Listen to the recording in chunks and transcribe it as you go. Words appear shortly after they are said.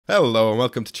Hello and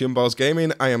welcome to Chinballs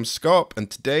Gaming. I am Scop, and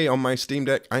today on my Steam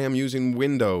Deck I am using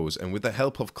Windows, and with the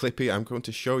help of Clippy I'm going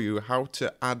to show you how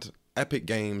to add Epic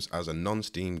Games as a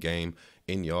non-Steam game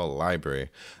in your library.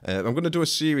 I'm going to do a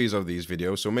series of these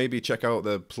videos, so maybe check out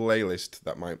the playlist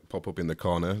that might pop up in the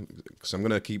corner, because I'm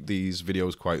going to keep these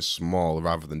videos quite small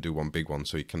rather than do one big one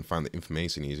so you can find the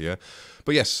information easier.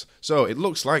 But yes, so it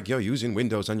looks like you're using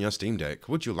Windows on your Steam Deck.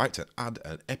 Would you like to add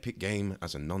an Epic game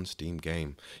as a non-Steam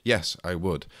game? Yes, I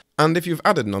would. And if you've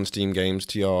added non-Steam games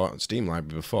to your Steam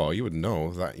library before, you would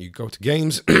know that you go to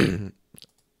Games,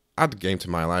 add game to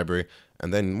my library,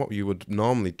 and then what you would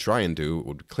normally try and do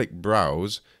would click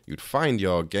Browse, you'd find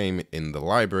your game in the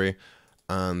library,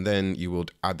 and then you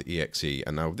would add the exe.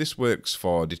 And now this works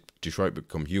for Detroit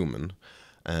Become Human,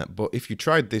 but if you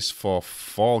tried this for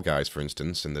Fall Guys, for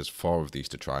instance, and there's 4 of these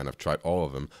to try, and I've tried all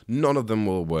of them, none of them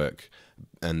will work.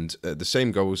 And the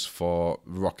same goes for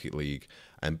Rocket League.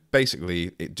 And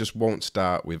basically, it just won't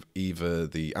start with either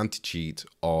the anti-cheat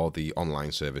or the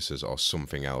online services or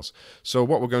something else. So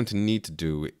what we're going to need to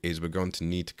do is we're going to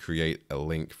need to create a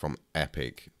link from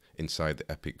Epic inside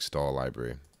the Epic Store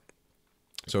library.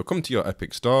 So come to your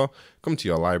Epic Store, come to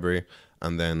your library,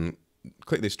 and then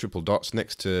click this triple dots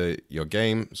next to your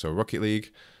game, so Rocket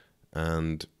League,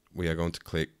 and we are going to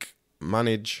click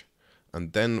Manage,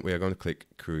 and then we are going to click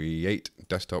Create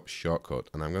Desktop Shortcut.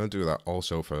 And I'm going to do that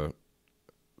also for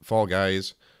Fall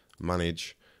Guys,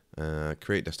 Manage,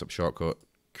 Create Desktop Shortcut,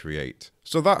 Create.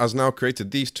 So that has now created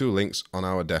these 2 links on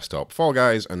our desktop, Fall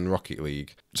Guys and Rocket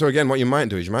League. So again, what you might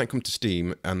do is you might come to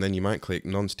Steam, and then you might click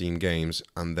Non-Steam Games,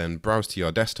 and then browse to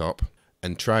your desktop,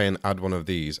 and try and add one of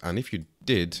these. And if you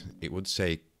did, it would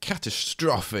say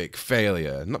catastrophic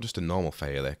failure, not just a normal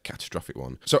failure, catastrophic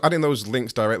one. So adding those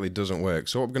links directly doesn't work.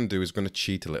 So what we're going to do is going to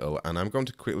cheat a little, and I'm going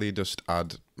to quickly just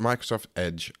add Microsoft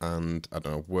Edge and, I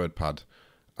don't know, WordPad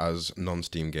as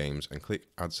non-Steam games, and click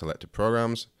Add Selected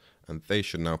Programs, and they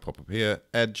should now pop up here,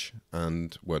 Edge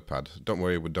and WordPad. Don't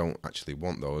worry, we don't actually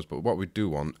want those, but what we do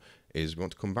want is we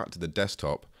want to come back to the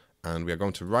desktop, and we are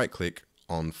going to right-click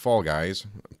on Fall Guys,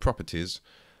 Properties,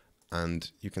 and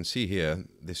you can see here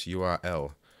this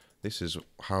URL. This is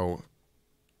how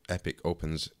Epic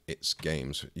opens its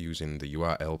games using the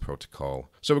URL protocol.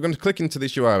 So we're going to click into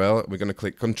this URL, we're going to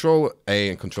click Control A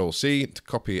and Control C to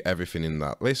copy everything in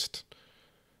that list.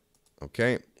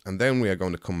 Okay, and then we are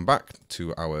going to come back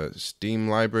to our Steam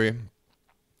library,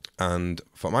 and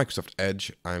for Microsoft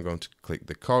Edge I'm going to click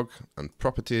the cog and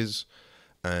properties,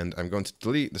 and I'm going to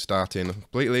delete the starting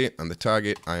completely, and the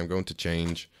target I am going to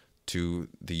change to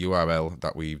the URL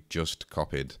that we've just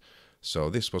copied. So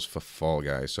this was for Fall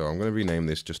Guys, so I'm going to rename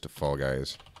this just to Fall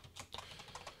Guys,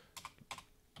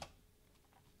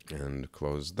 and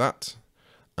close that.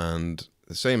 And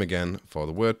the same again for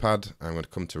the WordPad. I'm going to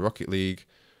come to Rocket League.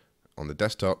 On the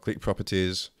desktop, click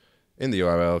Properties, in the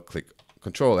URL, click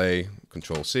Control A,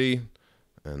 Control C,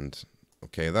 and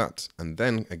OK that. And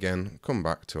then again, come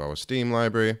back to our Steam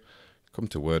library, come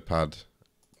to WordPad,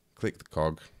 click the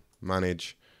cog,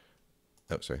 Manage,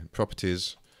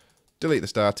 Properties, delete the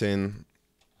starting,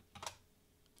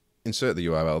 insert the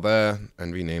URL there,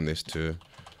 and rename this to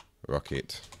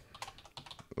Rocket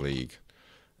League.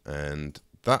 And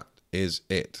that is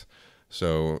it.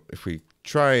 So if we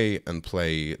try and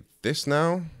play this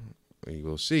now, we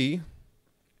will see.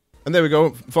 And there we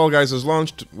go, Fall Guys has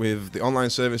launched with the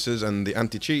online services and the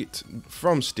anti-cheat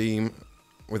from Steam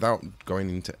without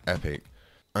going into Epic.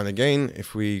 And again,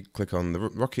 if we click on the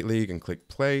Rocket League and click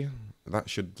play, that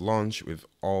should launch with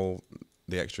all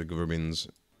the extra gubbins.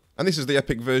 And this is the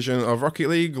Epic version of Rocket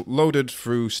League loaded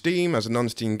through Steam as a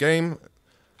non-Steam game.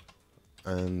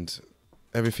 And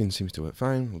everything seems to work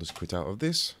fine. We'll just quit out of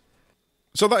this.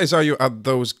 So that is how you add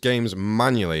those games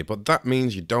manually, but that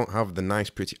means you don't have the nice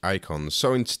pretty icons.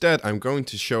 So instead I'm going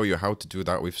to show you how to do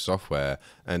that with software.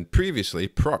 And previously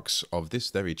Prox of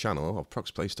this very channel, of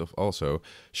Prox Play Stuff also,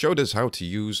 showed us how to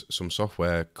use some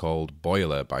software called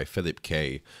BoilR by Philip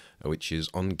K, which is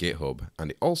on GitHub,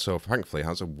 and it also thankfully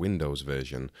has a Windows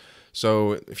version.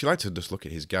 So if you like to just look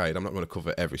at his guide, I'm not going to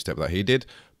cover every step that he did,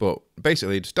 but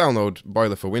basically just download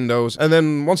BoilR for Windows, and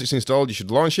then once it's installed you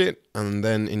should launch it, and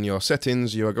then in your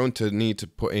settings you are going to need to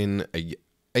put in a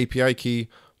API key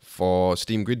for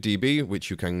Steam Grid DB, which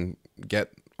you can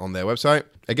get on their website.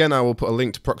 Again, I will put a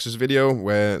link to Prox's video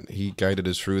where he guided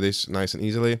us through this nice and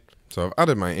easily. So I've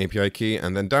added my API key,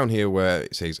 and then down here where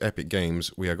it says Epic Games,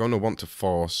 we are going to want to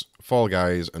force Fall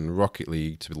Guys and Rocket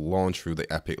League to launch through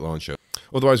the Epic launcher.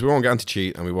 Otherwise we won't get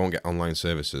anti-cheat and we won't get online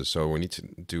services, so we need to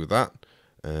do that.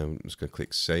 I'm just going to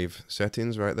click Save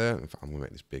Settings right there. In fact, I'm going to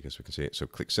make this bigger so we can see it. So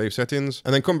click Save Settings,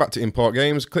 and then come back to Import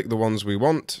Games, click the ones we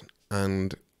want,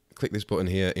 and click this button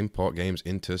here, import games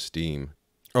into Steam.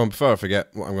 Oh, and before I forget,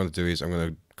 what I'm going to do is I'm going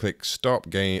to click stop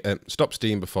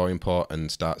Steam before import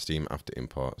and start Steam after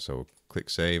import. So click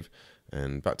save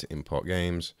and back to import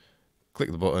games.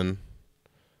 Click the button.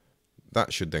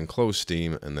 That should then close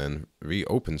Steam and then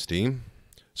reopen Steam.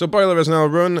 So BoilR has now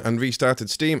run and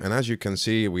restarted Steam, and as you can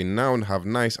see, we now have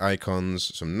nice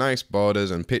icons, some nice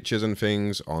borders and pictures and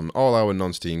things on all our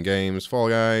non-Steam games: Fall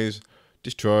Guys,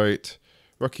 Detroit,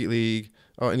 Rocket League,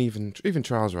 and even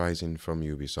Trials Rising from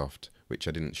Ubisoft, which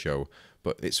I didn't show,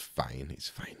 but it's fine, it's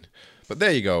fine. But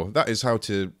there you go, that is how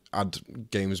to add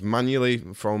games manually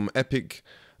from Epic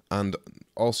and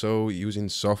also using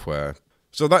software.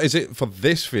 So that is it for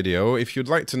this video. If you'd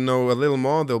like to know a little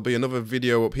more, there'll be another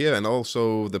video up here and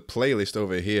also the playlist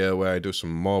over here where I do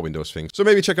some more Windows things. So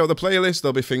maybe check out the playlist.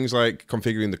 There'll be things like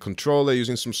configuring the controller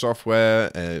using some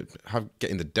software,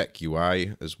 getting the deck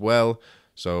UI as well.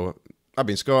 So I've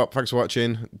been Scott, thanks for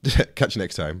watching. Catch you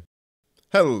next time.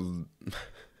 Hello.